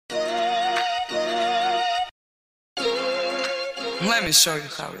Let me show you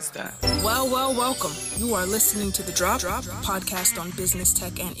how it's done. Well, welcome. You are listening to The Drop podcast on business,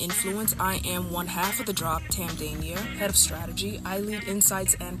 tech, and influence. I am one half of The Drop, Tam Danier, head of strategy. I lead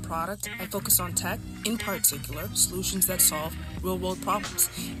insights and product. I focus on tech, in particular, solutions that solve real-world problems.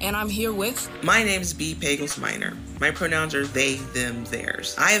 And I'm here with... My name is B. Pagels Minor. My pronouns are they, them,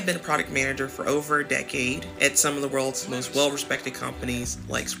 theirs. I have been a product manager for over a decade at some of the world's most well-respected companies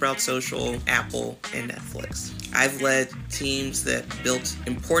like Sprout Social, Apple, and Netflix. I've led teams that built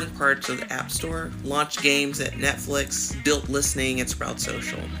important parts of the App Store, launched games at Netflix, built listening at Sprout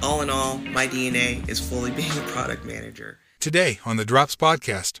Social. All in all, my DNA is fully being a product manager. Today on the Drops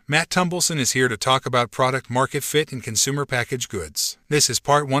podcast, Matt Tumbleson is here to talk about product market fit in consumer packaged goods. This is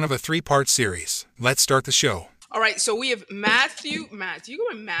part one of a three-part series. Let's start the show. All right, so we have Matthew. Matt, do you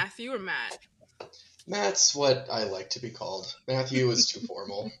go by Matthew or Matt? Matt's what I like to be called. Matthew is too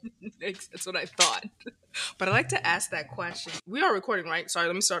formal. That's what I thought. But I like to ask that question. We are recording, right? Sorry,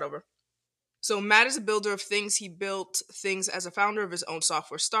 let me start over. So Matt is a builder of things. He built things as a founder of his own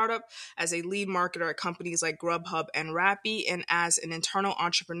software startup, as a lead marketer at companies like Grubhub and Rappi, and as an internal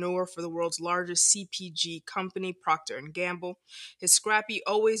entrepreneur for the world's largest CPG company, Procter & Gamble. His scrappy,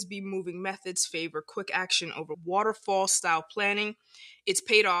 always be moving methods favor quick action over waterfall-style planning. It's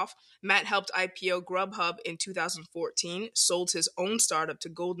paid off. Matt helped IPO Grubhub in 2014, sold his own startup to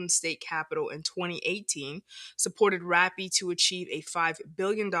Golden State Capital in 2018, supported Rappi to achieve a $5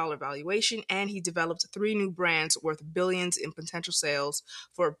 billion valuation, and he developed 3 new brands worth billions in potential sales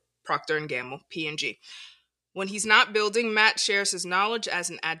for Procter & Gamble, P&G. When he's not building, Matt shares his knowledge as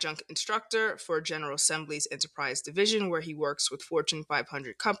an adjunct instructor for General Assembly's Enterprise Division, where he works with Fortune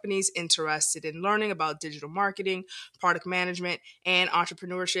 500 companies interested in learning about digital marketing, product management, and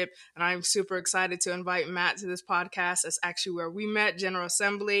entrepreneurship. And I'm super excited to invite Matt to this podcast. That's actually where we met, General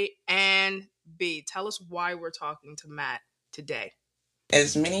Assembly. And B, tell us why we're talking to Matt today.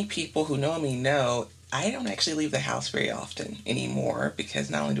 As many people who know me know, I don't actually leave the house very often anymore because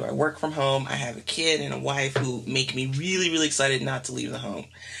not only do I work from home, I have a kid and a wife who make me really, really excited not to leave the home.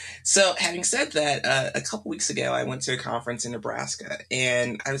 So having said that, a couple weeks ago, I went to a conference in Nebraska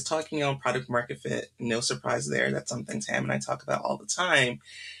and I was talking on product market fit. No surprise there. That's something Tam and I talk about all the time.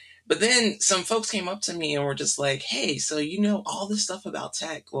 But then some folks came up to me and were just like, hey, so you know all this stuff about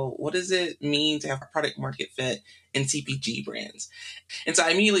tech. Well, what does it mean to have a product market fit in CPG brands? And so I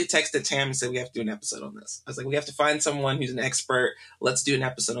immediately texted Tam and said, we have to do an episode on this. I was like, we have to find someone who's an expert. Let's do an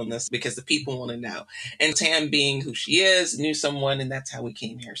episode on this because the people want to know. And Tam, being who she is, knew someone, and that's how we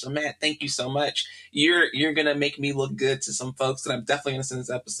came here. So Matt, thank you so much. You're going to make me look good to some folks that I'm definitely going to send this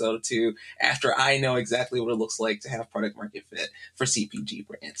episode to after I know exactly what it looks like to have product market fit for CPG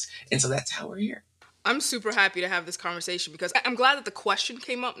brands. And so that's how we're here. I'm super happy to have this conversation because I'm glad that the question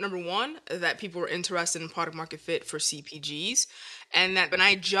came up, number one, that people were interested in product market fit for CPGs. And that when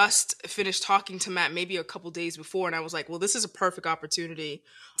I just finished talking to Matt maybe a couple days before, and I was like, well, this is a perfect opportunity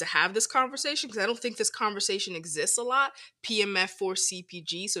to have this conversation because I don't think this conversation exists a lot. PMF for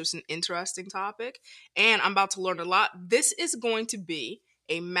CPG, so it's an interesting topic. And I'm about to learn a lot. This is going to be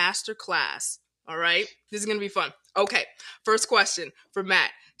a master class, all right? This is going to be fun. Okay, first question for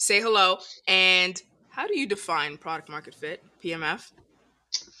Matt. Say hello, and how do you define product market fit, PMF?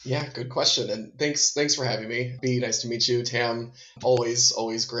 Yeah, good question. And thanks for having me. B, nice to meet you. Tam,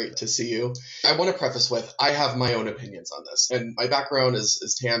 always great to see you. I want to preface with, I have my own opinions on this. And my background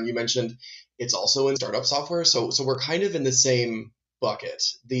is Tam, you mentioned it's also in startup software. So we're kind of in the same bucket.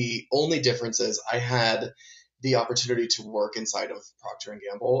 The only difference is I had the opportunity to work inside of Procter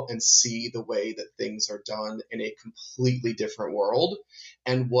 & Gamble and see the way that things are done in a completely different world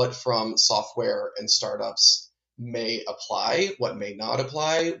and what from software and startups may apply, what may not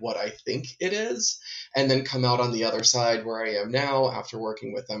apply, what I think it is, and then come out on the other side where I am now after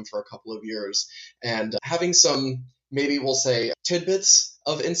working with them for a couple of years and having some, maybe we'll say, tidbits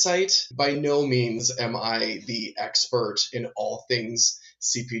of insight. By no means am I the expert in all things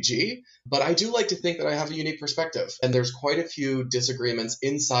CPG, but I do like to think that I have a unique perspective. And there's quite a few disagreements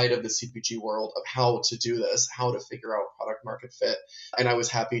inside of the CPG world of how to do this, how to figure out product market fit. And I was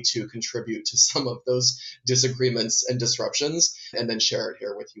happy to contribute to some of those disagreements and disruptions and then share it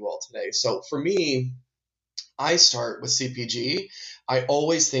here with you all today. So for me, I start with CPG. I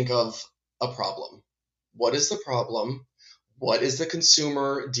always think of a problem. What is the problem? What is the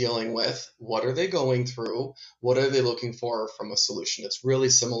consumer dealing with? What are they going through? What are they looking for from a solution? It's really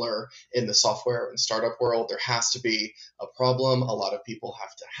similar in the software and startup world. There has to be a problem. A lot of people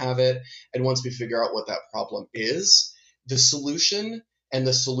have to have it. And once we figure out what that problem is, the solution and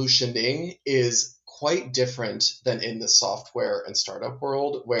the solutioning is quite different than in the software and startup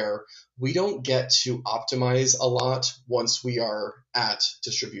world, where we don't get to optimize a lot once we are at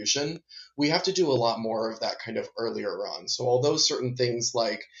distribution. We have to do a lot more of that kind of earlier on. So although certain things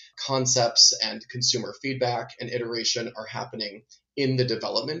like concepts and consumer feedback and iteration are happening in the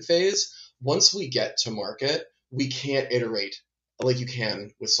development phase, once we get to market, we can't iterate like you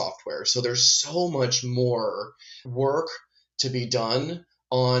can with software. So there's so much more work to be done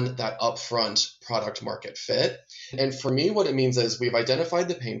on that upfront product market fit. And for me, what it means is we've identified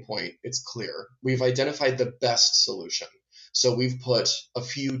the pain point. It's clear. We've identified the best solution. So we've put a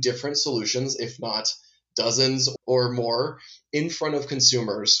few different solutions, if not dozens or more, in front of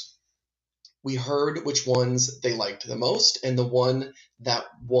consumers. We heard which ones they liked the most, and the one that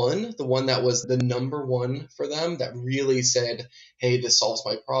won, the one that was the number one for them, that really said, hey, this solves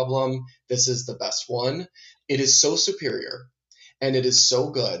my problem, this is the best one. It is so superior and it is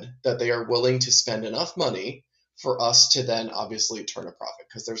so good that they are willing to spend enough money for us to then obviously turn a profit,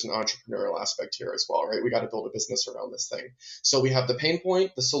 because there's an entrepreneurial aspect here as well, right? We got to build a business around this thing. So we have the pain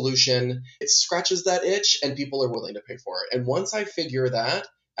point, the solution, it scratches that itch, and people are willing to pay for it. And once I figure that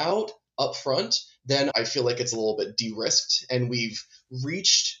out up front, then I feel like it's a little bit de-risked and we've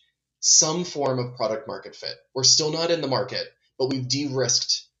reached some form of product market fit. We're still not in the market, but we've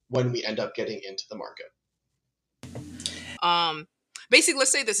de-risked when we end up getting into the market. Basically,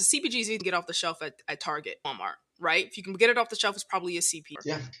 let's say this: a CPGs you can get off the shelf at Target, Walmart, right? If you can get it off the shelf, it's probably a CPG.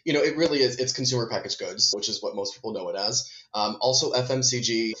 Yeah, it really is. It's consumer packaged goods, which is what most people know it as. Also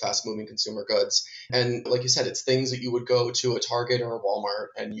FMCG, fast moving consumer goods. And like you said, it's things that you would go to a Target or a Walmart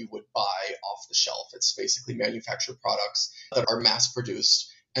and you would buy off the shelf. It's basically manufactured products that are mass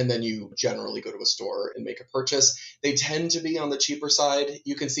produced, and then you generally go to a store and make a purchase. They tend to be on the cheaper side.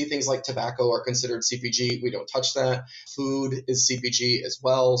 You can see things like tobacco are considered CPG. We don't touch that. Food is CPG as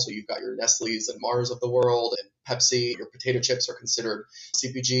well. So you've got your Nestle's and Mars of the world, and Pepsi. Your potato chips are considered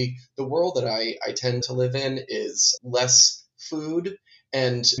CPG. The world that I tend to live in is less food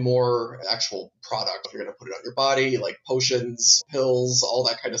and more actual product. If you're going to put it on your body, like potions, pills, all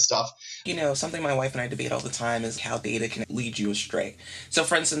that kind of stuff. Something my wife and I debate all the time is how data can lead you astray. So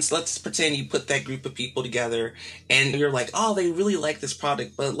for instance, let's pretend you put that group of people together and you're like, oh, they really like this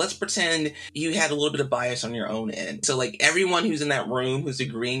product, but let's pretend you had a little bit of bias on your own end. So like everyone who's in that room who's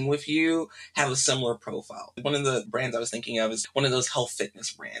agreeing with you have a similar profile. One of the brands I was thinking of is one of those health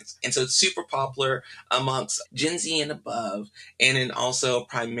fitness brands. And so it's super popular amongst Gen Z and above, and then also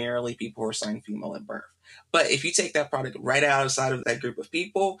primarily people who are assigned female at birth. But if you take that product right outside of that group of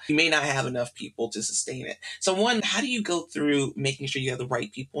people, you may not have enough people to sustain it. So one, how do you go through making sure you have the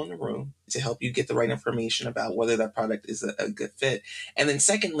right people in the room to help you get the right information about whether that product is a good fit? And then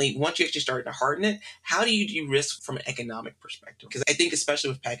secondly, once you actually start to harden it, how do you de-risk from an economic perspective? Because I think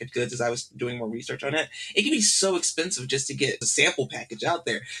especially with packaged goods, as I was doing more research on it, it can be so expensive just to get a sample package out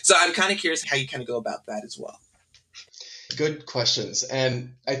there. So I'm kind of curious how you kind of go about that as well. Good questions.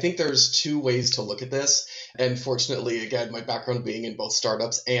 And I think there's two ways to look at this. And fortunately, again, my background being in both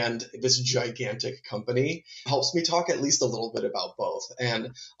startups and this gigantic company helps me talk at least a little bit about both.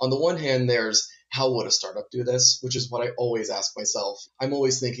 And on the one hand, there's how would a startup do this, which is what I always ask myself. I'm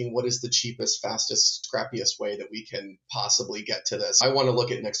always thinking, what is the cheapest, fastest, scrappiest way that we can possibly get to this? I want to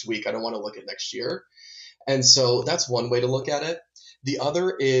look at next week. I don't want to look at next year. And so that's one way to look at it. The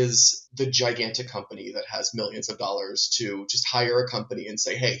other is the gigantic company that has millions of dollars to just hire a company and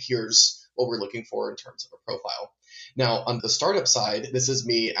say, hey, here's what we're looking for in terms of a profile. Now, on the startup side, this is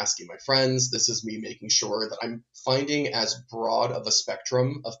me asking my friends. This is me making sure that I'm finding as broad of a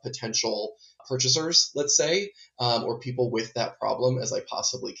spectrum of potential purchasers, let's say, or people with that problem as I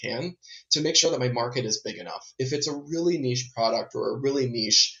possibly can, to make sure that my market is big enough. If it's a really niche product or a really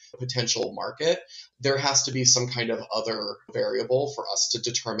niche potential market, there has to be some kind of other variable for us to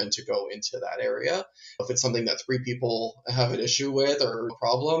determine to go into that area. If it's something that 3 people have an issue with or a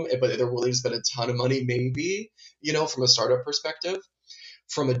problem, but they're willing to spend a ton of money, maybe, from a startup perspective.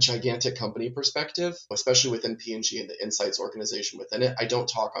 From a gigantic company perspective, especially within P&G and the insights organization within it, I don't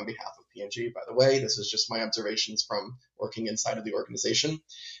talk on behalf of P&G, by the way. This is just my observations from working inside of the organization.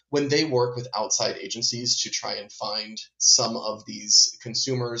 When they work with outside agencies to try and find some of these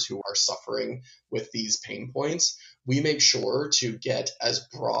consumers who are suffering with these pain points, we make sure to get as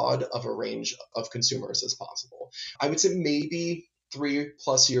broad of a range of consumers as possible. I would say maybe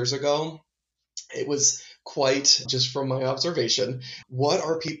 3+ years ago, it was quite, just from my observation, what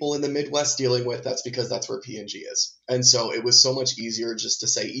are people in the Midwest dealing with? That's because that's where P&G is. And so it was so much easier just to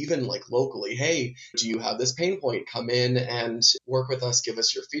say, even like locally, hey, do you have this pain point? Come in and work with us, give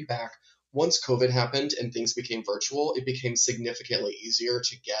us your feedback. Once COVID happened and things became virtual, it became significantly easier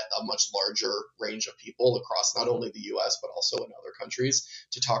to get a much larger range of people across not only the US, but also in other countries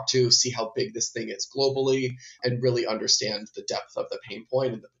to talk to, see how big this thing is globally, and really understand the depth of the pain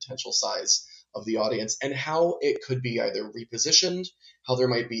point and the potential size of the audience and how it could be either repositioned, how there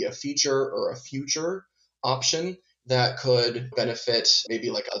might be a feature or a future option that could benefit maybe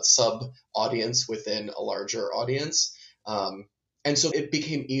like a sub audience within a larger audience. And so it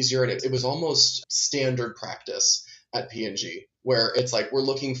became easier, and it was almost standard practice at P&G, where it's like we're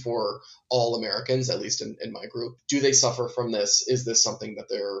looking for all Americans, at least in my group. Do they suffer from this? Is this something that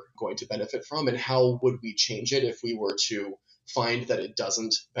they're going to benefit from? And how would we change it if we were to find that it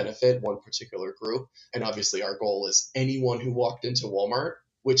doesn't benefit one particular group? And obviously, our goal is anyone who walked into Walmart,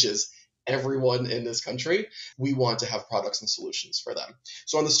 which is everyone in this country, we want to have products and solutions for them.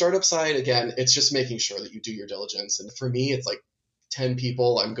 So on the startup side, again, it's just making sure that you do your diligence. And for me, it's like 10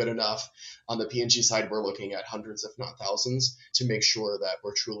 people, I'm good enough. On the P&G side, we're looking at hundreds, if not thousands, to make sure that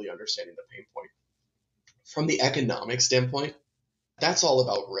we're truly understanding the pain point. From the economic standpoint, that's all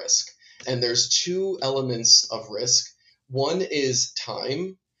about risk. And there's two elements of risk. One is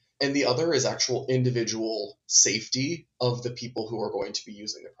time, and the other is actual individual safety of the people who are going to be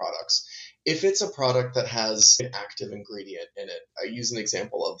using the products. If it's a product that has an active ingredient in it, I use an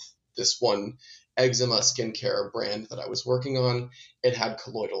example of this one eczema skincare brand that I was working on. It had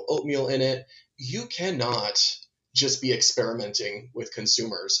colloidal oatmeal in it. You cannot just be experimenting with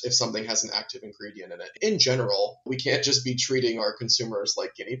consumers if something has an active ingredient in it. In general, we can't just be treating our consumers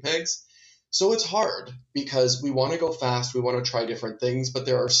like guinea pigs. So it's hard because we want to go fast, we want to try different things, but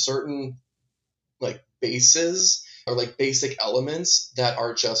there are certain like bases or like basic elements that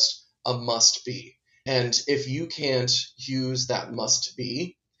are just a must be. And if you can't use that must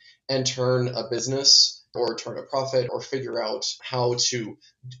be and turn a business or turn a profit or figure out how to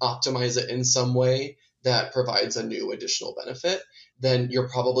optimize it in some way that provides a new additional benefit, then you're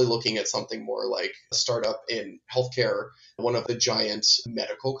probably looking at something more like a startup in healthcare, one of the giant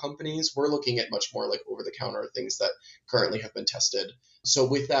medical companies. We're looking at much more like over-the-counter things that currently have been tested. So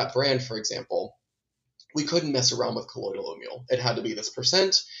with that brand, for example, we couldn't mess around with colloidal oatmeal. It had to be this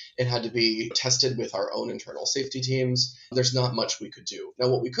percent. It had to be tested with our own internal safety teams. There's not much we could do. Now,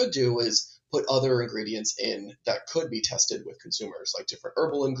 what we could do is put other ingredients in that could be tested with consumers, like different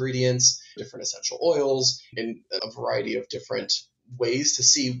herbal ingredients, different essential oils, in a variety of different ways to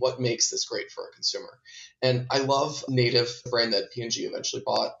see what makes this great for a consumer. And I love Native, the brand that P&G eventually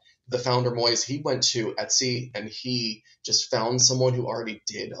bought. The founder, Moise, he went to Etsy and he just found someone who already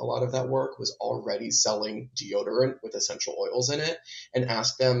did a lot of that work, was already selling deodorant with essential oils in it, and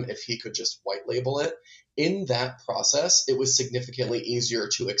asked them if he could just white label it. In that process, it was significantly easier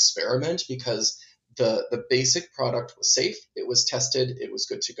to experiment because the basic product was safe, it was tested, it was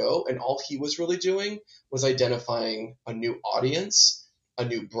good to go, and all he was really doing was identifying a new audience, a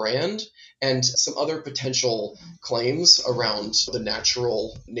new brand, and some other potential claims around the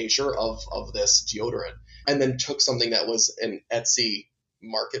natural nature of this deodorant. And then took something that was an Etsy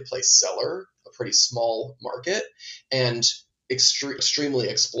marketplace seller, a pretty small market, and extremely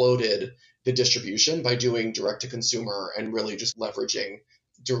exploded the distribution by doing direct to consumer and really just leveraging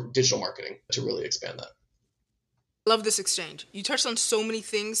digital marketing to really expand that. Love this exchange. You touched on so many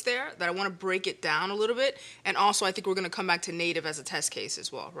things there that I want to break it down a little bit. And also, I think we're going to come back to Native as a test case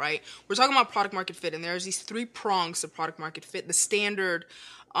as well, right? We're talking about product market fit, and there's these three prongs to product market fit. The standard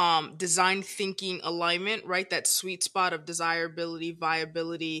design thinking alignment, right? That sweet spot of desirability,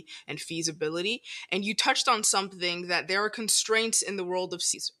 viability, and feasibility. And you touched on something that there are constraints in the world of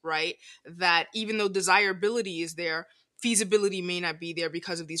Cs, right? That even though desirability is there, feasibility may not be there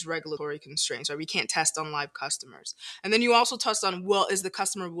because of these regulatory constraints, right? We can't test on live customers. And then you also touched on, well, is the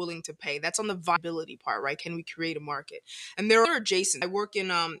customer willing to pay? That's on the viability part, right? Can we create a market? And there are adjacent. I work in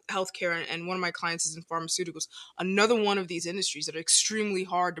healthcare, and one of my clients is in pharmaceuticals. Another one of these industries that are extremely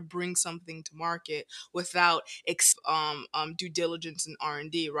hard to bring something to market without due diligence and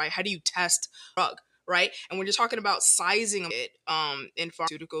R&D, right? How do you test a drug? Right. And when you're talking about sizing it in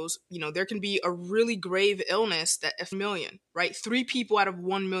pharmaceuticals, there can be a really grave illness that a million, right? 3 people out of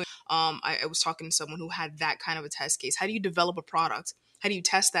 1 million. I was talking to someone who had that kind of a test case. How do you develop a product? How do you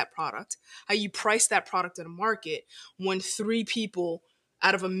test that product? How do you price that product in a market when 3 people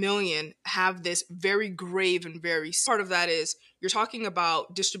out of 1 million have this very grave and very part of that is you're talking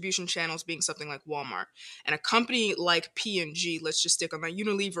about distribution channels being something like Walmart and a company like P&G. Let's just stick on that.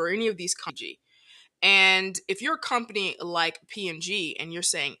 Unilever or any of these companies. And if you're a company like P&G and you're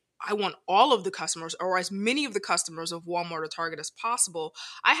saying, I want all of the customers, or as many of the customers of Walmart or Target as possible,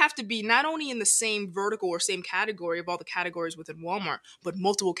 I have to be not only in the same vertical or same category of all the categories within Walmart, but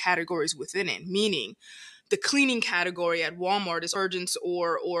multiple categories within it. Meaning, the cleaning category at Walmart is detergents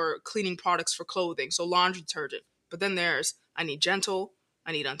or cleaning products for clothing, so laundry detergent. But then there's, I need gentle,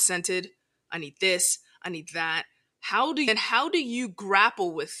 I need unscented, I need this, I need that. How do you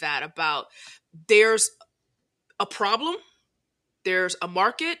grapple with that about there's a problem, there's a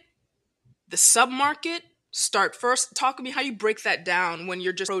market, the sub-market? Start first. Talk to me how you break that down when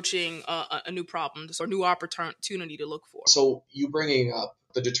you're just approaching a new problem or new opportunity to look for. So you bringing up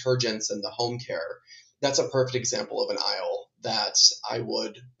the detergents and the home care, that's a perfect example of an aisle that I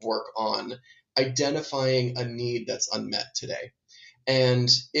would work on identifying a need that's unmet today.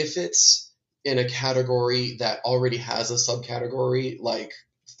 And if it's in a category that already has a subcategory like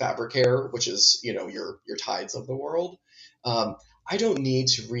fabric care, which is, your Tides of the world, I don't need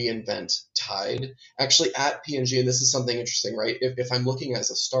to reinvent Tide. Actually, at P&G, and this is something interesting, right? If I'm looking as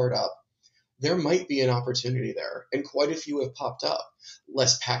a startup, there might be an opportunity there, and quite a few have popped up.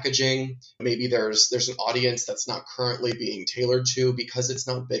 Less packaging, maybe there's an audience that's not currently being tailored to because it's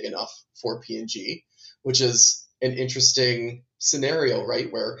not big enough for P&G, which is an interesting scenario,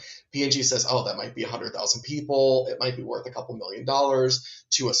 right? Where P&G says, oh, that might be 100,000 people, it might be worth a couple $1,000,000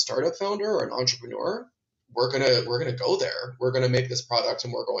 to a startup founder or an entrepreneur. We're gonna go there. We're gonna make this product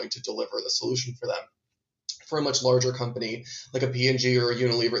and we're going to deliver the solution for them. For a much larger company like a P&G or a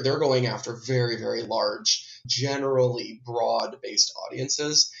Unilever, they're going after very, very large, generally broad-based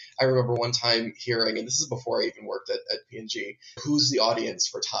audiences. I remember one time hearing, and this is before I even worked at P&G, who's the audience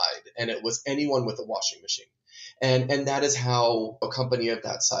for Tide? And it was anyone with a washing machine. And that is how a company of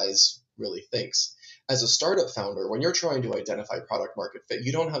that size really thinks. As a startup founder, when you're trying to identify product market fit,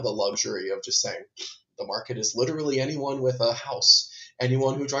 you don't have the luxury of just saying, the market is literally anyone with a house,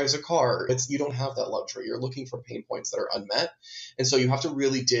 anyone who drives a car. You don't have that luxury. You're looking for pain points that are unmet. And so you have to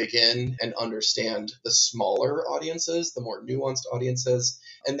really dig in and understand the smaller audiences, the more nuanced audiences.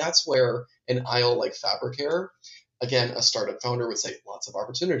 And that's where an aisle like fabric care, again, a startup founder would say lots of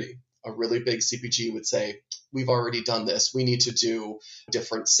opportunity. A really big CPG would say, we've already done this. We need to do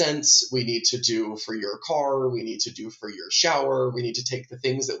different scents. We need to do for your car. We need to do for your shower. We need to take the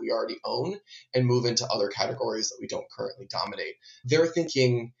things that we already own and move into other categories that we don't currently dominate. They're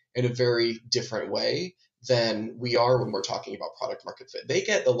thinking in a very different way than we are when we're talking about product market fit. They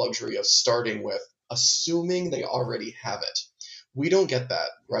get the luxury of starting with assuming they already have it. We don't get that,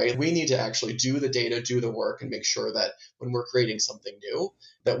 right? We need to actually do the data, do the work, and make sure that when we're creating something new,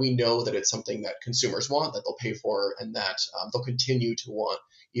 that we know that it's something that consumers want, that they'll pay for, and that they'll continue to want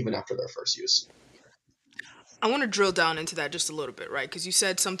even after their first use. I want to drill down into that just a little bit, right? Because you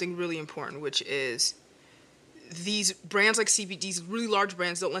said something really important, which is these brands like CPGs, really large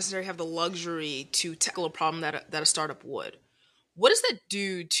brands, don't necessarily have the luxury to tackle a problem that a startup would. What does that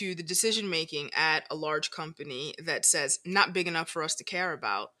do to the decision making at a large company that says not big enough for us to care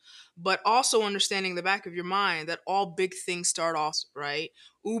about, but also understanding the back of your mind that all big things start off, right?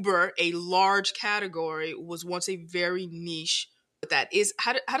 Uber, a large category, was once a very niche. That is,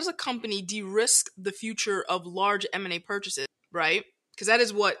 how does a company de-risk the future of large M&A purchases, right? Because that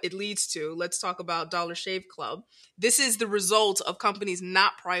is what it leads to. Let's talk about Dollar Shave Club. This is the result of companies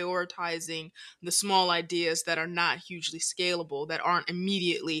not prioritizing the small ideas that are not hugely scalable, that aren't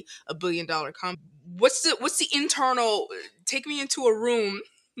immediately a billion-dollar company. What's the internal? Take me into a room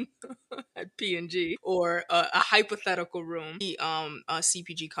at P&G or a hypothetical room, a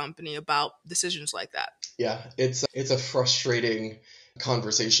CPG company about decisions like that. Yeah, it's a frustrating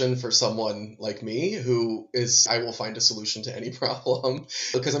conversation for someone like me who is, I will find a solution to any problem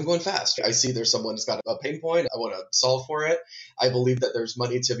because I'm going fast. I see there's someone who's got a pain point. I want to solve for it. I believe that there's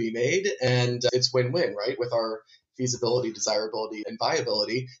money to be made and it's win-win, right? With our feasibility, desirability, and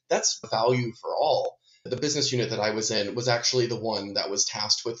viability, that's value for all. The business unit that I was in was actually the one that was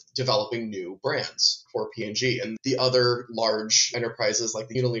tasked with developing new brands for P&G. And the other large enterprises like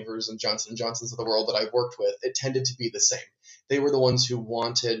the Unilevers and Johnson & Johnsons of the world that I've worked with, it tended to be the same. They were the ones who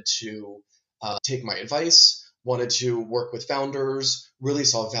wanted to take my advice, wanted to work with founders, really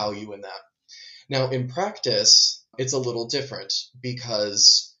saw value in that. Now, in practice, it's a little different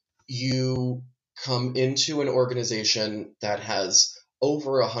because you come into an organization that has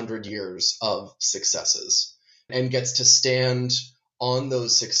over 100 years of successes and gets to stand on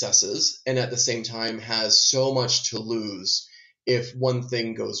those successes and at the same time has so much to lose if one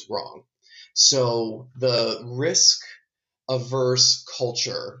thing goes wrong. So the risk averse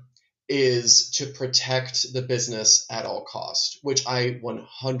culture is to protect the business at all cost, which I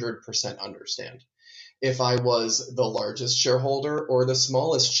 100% understand. if I was the largest shareholder or the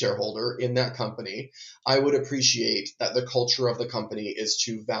smallest shareholder in that company, I would appreciate that the culture of the company is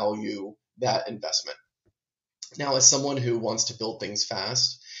to value that investment. Now, as someone who wants to build things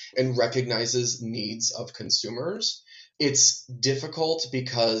fast and recognizes needs of consumers, it's difficult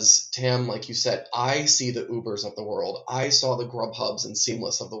because, Tam, like you said, I see the Ubers of the world. I saw the Grubhubs and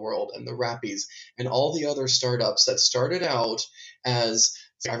Seamless of the world and the Rappies and all the other startups that started out as,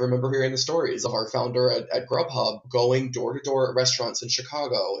 I remember hearing the stories of our founder at Grubhub going door to door at restaurants in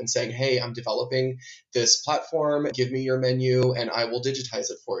Chicago and saying, hey, I'm developing this platform. Give me your menu and I will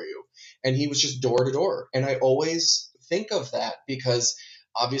digitize it for you. And he was just door to door. And I always think of that because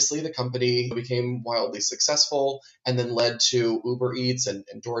obviously the company became wildly successful and then led to Uber Eats and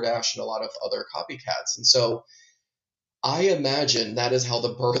DoorDash and a lot of other copycats. And so I imagine that is how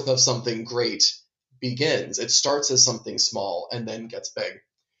the birth of something great begins. It starts as something small and then gets big.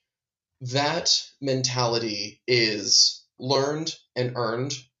 That mentality is learned and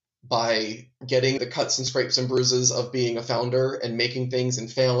earned by getting the cuts and scrapes and bruises of being a founder and making things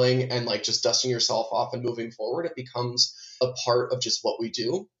and failing and like just dusting yourself off and moving forward. It becomes a part of just what we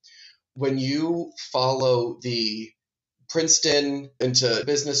do. When you follow the Princeton into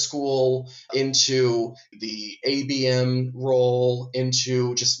business school, into the ABM role,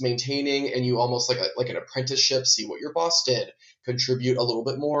 into just maintaining, and you almost like an apprenticeship, see what your boss did, contribute a little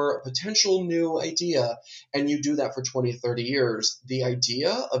bit more, a potential new idea, and you do that for 20, 30 years. The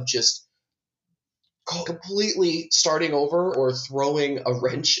idea of just completely starting over or throwing a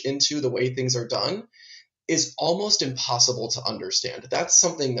wrench into the way things are done is almost impossible to understand. That's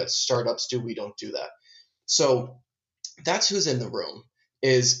something that startups do. We don't do that. So that's who's in the room,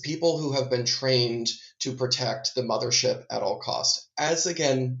 is people who have been trained to protect the mothership at all costs, as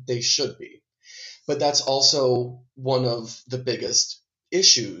again, they should be. But that's also one of the biggest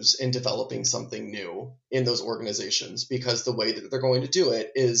issues in developing something new in those organizations, because the way that they're going to do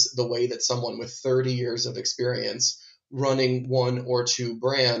it is the way that someone with 30 years of experience running one or two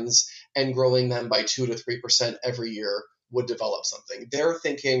brands and growing them by 2 to 3% every year would develop something. They're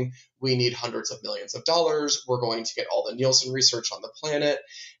thinking we need hundreds of millions of dollars. We're going to get all the Nielsen research on the planet.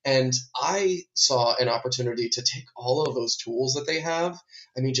 And I saw an opportunity to take all of those tools that they have.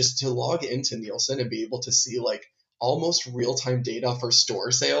 I mean, just to log into Nielsen and be able to see like almost real-time data for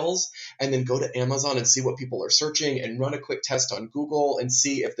store sales, and then go to Amazon and see what people are searching and run a quick test on Google and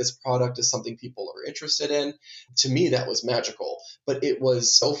see if this product is something people are interested in. To me, that was magical, but it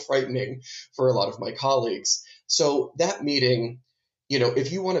was so frightening for a lot of my colleagues. So that meeting,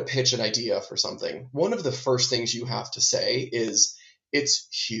 if you want to pitch an idea for something, one of the first things you have to say is it's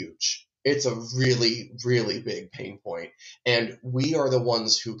huge. It's a really, really big pain point, and we are the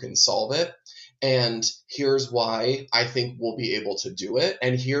ones who can solve it. And here's why I think we'll be able to do it.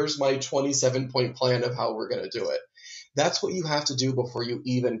 And here's my 27-point plan of how we're going to do it. That's what you have to do before you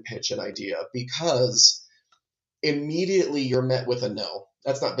even pitch an idea, because immediately you're met with a no.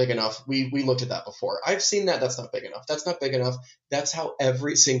 That's not big enough. We looked at that before. I've seen that. That's not big enough. That's not big enough. That's how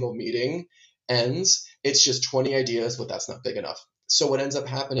every single meeting ends. It's just 20 ideas, but that's not big enough. So what ends up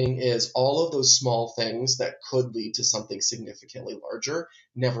happening is all of those small things that could lead to something significantly larger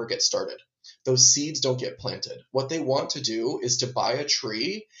never get started. Those seeds don't get planted. What they want to do is to buy a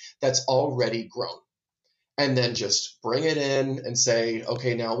tree that's already grown and then just bring it in and say,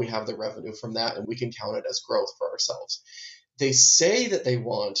 okay, now we have the revenue from that and we can count it as growth for ourselves. They say that they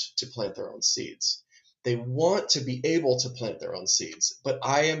want to plant their own seeds. They want to be able to plant their own seeds, but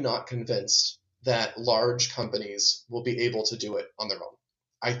I am not convinced that large companies will be able to do it on their own.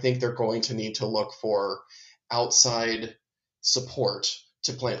 I think they're going to need to look for outside support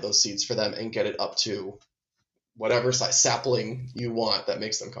to plant those seeds for them and get it up to whatever size sapling you want that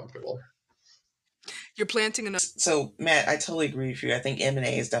makes them comfortable. You're planting enough. So, Matt, I totally agree with you. I think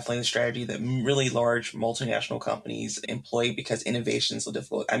M&A is definitely the strategy that really large multinational companies employ because innovation is so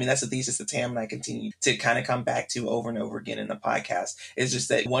difficult. I mean, that's the thesis that Tam and I continue to kind of come back to over and over again in the podcast. It's just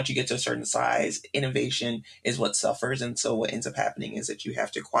that once you get to a certain size, innovation is what suffers. And so what ends up happening is that you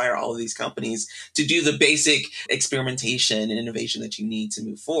have to acquire all of these companies to do the basic experimentation and innovation that you need to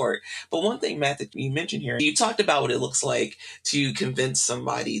move forward. But one thing, Matt, that you mentioned here, you talked about what it looks like to convince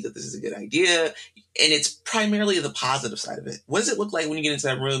somebody that this is a good idea. And it's primarily the positive side of it. What does it look like when you get into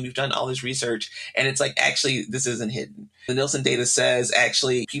that room? You've done all this research and it's like, actually, this isn't hidden. The Nielsen data says,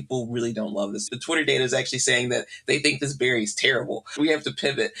 actually, people really don't love this. The Twitter data is actually saying that they think this berry is terrible. We have to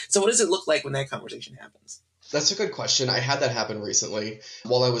pivot. So what does it look like when that conversation happens? That's a good question. I had that happen recently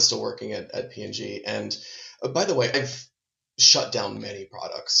while I was still working at P&G. And by the way, I've shut down many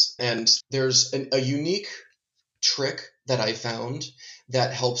products. And there's a unique trick that I found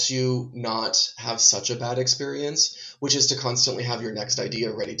that helps you not have such a bad experience, which is to constantly have your next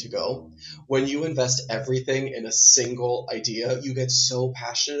idea ready to go. When you invest everything in a single idea, you get so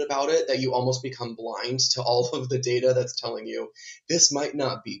passionate about it that you almost become blind to all of the data that's telling you this might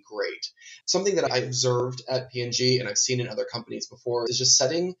not be great. Something that I observed at P&G and I've seen in other companies before is just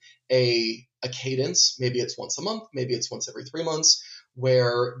setting a cadence. Maybe it's once a month, maybe it's once every 3 months,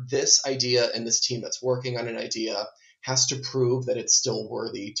 where this idea and this team that's working on an idea has to prove that it's still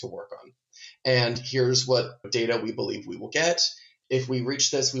worthy to work on. And here's what data we believe we will get. If we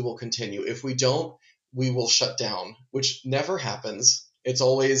reach this, we will continue. If we don't, we will shut down, which never happens. It's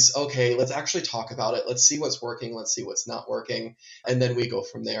always, okay, let's actually talk about it. Let's see what's working. Let's see what's not working. And then we go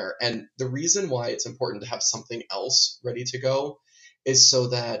from there. And the reason why it's important to have something else ready to go is so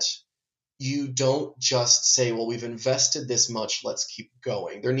that you don't just say, well, we've invested this much, let's keep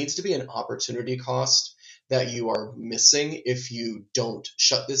going. There needs to be an opportunity cost that you are missing if you don't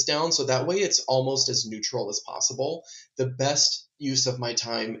shut this down. So that way it's almost as neutral as possible. The best use of my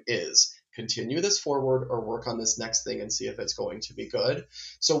time is continue this forward or work on this next thing and see if it's going to be good.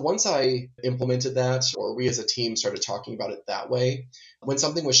 So once I implemented that, or we as a team started talking about it that way, when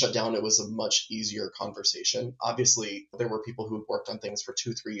something was shut down, it was a much easier conversation. Obviously, there were people who worked on things for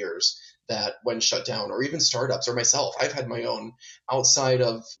 2-3 years that when shut down, or even startups or myself, I've had my own outside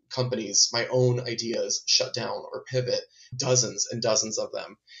of companies, my own ideas shut down or pivot, dozens and dozens of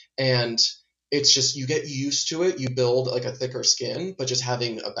them. And it's just, you get used to it, you build like a thicker skin, but just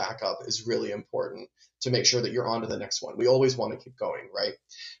having a backup is really important to make sure that you're on to the next one. We always want to keep going, right?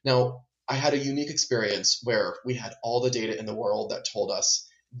 Now, I had a unique experience where we had all the data in the world that told us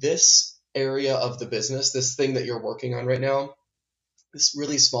this area of the business, this thing that you're working on right now, this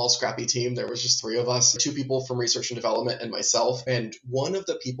really small, scrappy team. There was just 3 of us, 2 people from research and development and myself. And one of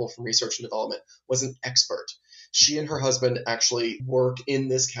the people from research and development was an expert. She and her husband actually work in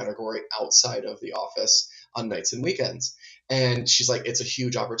this category outside of the office on nights and weekends. And she's like, it's a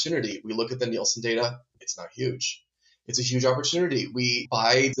huge opportunity. We look at the Nielsen data. It's not huge. It's a huge opportunity. We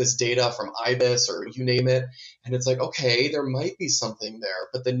buy this data from IBIS or you name it. And it's like, okay, there might be something there.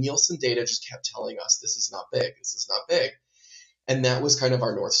 But the Nielsen data just kept telling us this is not big. This is not big. And that was kind of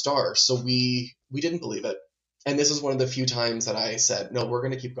our North Star. So we didn't believe it. And this is one of the few times that I said, no, we're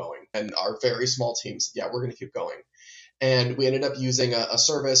going to keep going. And our very small teams, yeah, we're going to keep going. And we ended up using a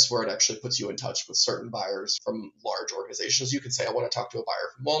service where it actually puts you in touch with certain buyers from large organizations. You can say, I want to talk to a buyer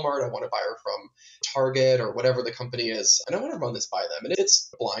from Walmart. I want a buyer from Target or whatever the company is. And I want to run this by them. And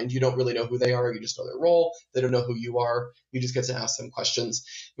it's blind. You don't really know who they are. You just know their role. They don't know who you are. You just get to ask them questions.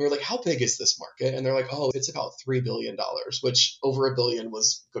 And we're like, how big is this market? And they're like, oh, it's about $3 billion, which over $1 billion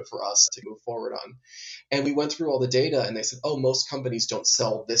was good for us to move forward on. And we went through all the data and they said, oh, most companies don't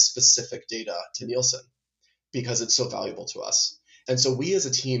sell this specific data to Nielsen because it's so valuable to us. And so we as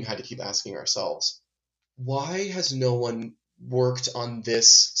a team had to keep asking ourselves, why has no one worked on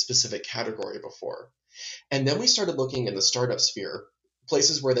this specific category before? And then we started looking in the startup sphere,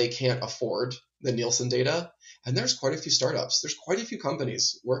 places where they can't afford the Nielsen data. And there's quite a few startups. There's quite a few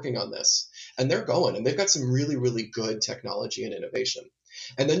companies working on this. And they're going, and they've got some really, really good technology and innovation.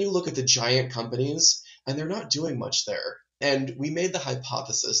 And then you look at the giant companies, and they're not doing much there. And we made the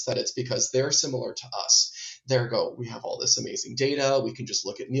hypothesis that it's because they're similar to us. We have all this amazing data. We can just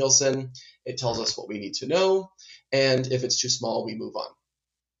look at Nielsen. It tells us what we need to know. And if it's too small, we move on.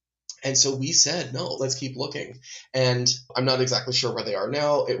 And so we said, no, let's keep looking. And I'm not exactly sure where they are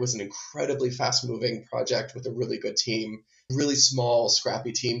now. It was an incredibly fast-moving project with a really good team, really small,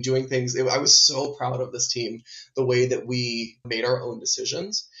 scrappy team doing things. I was so proud of this team, the way that we made our own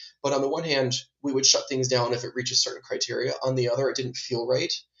decisions. But on the one hand, we would shut things down if it reaches certain criteria. On the other, it didn't feel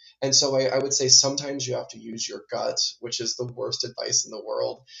right. And so I would say sometimes you have to use your gut, which is the worst advice in the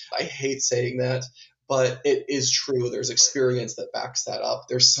world. I hate saying that, but it is true. There's experience that backs that up.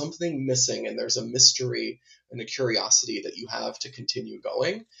 There's something missing and there's a mystery and a curiosity that you have to continue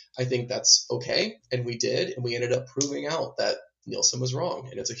going. I think that's okay. And we did. And we ended up proving out that Nielsen was wrong.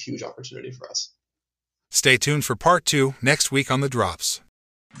 And it's a huge opportunity for us. Stay tuned for part 2 next week on The Drops.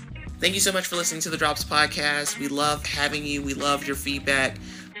 Thank you so much for listening to the Drops podcast. We love having you. We love your feedback.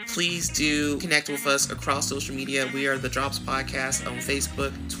 Please do connect with us across social media. We are the Drops Podcast on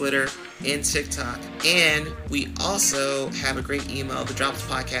Facebook, Twitter, and TikTok. And we also have a great email,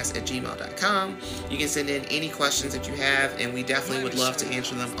 thedropspodcast@gmail.com. You can send in any questions that you have, and we definitely would love to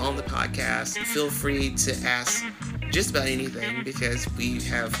answer them on the podcast. Feel free to ask just about anything because we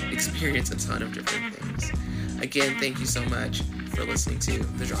have experienced a ton of different things. Again, thank you so much for listening to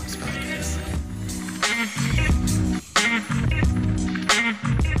the Drops Podcast.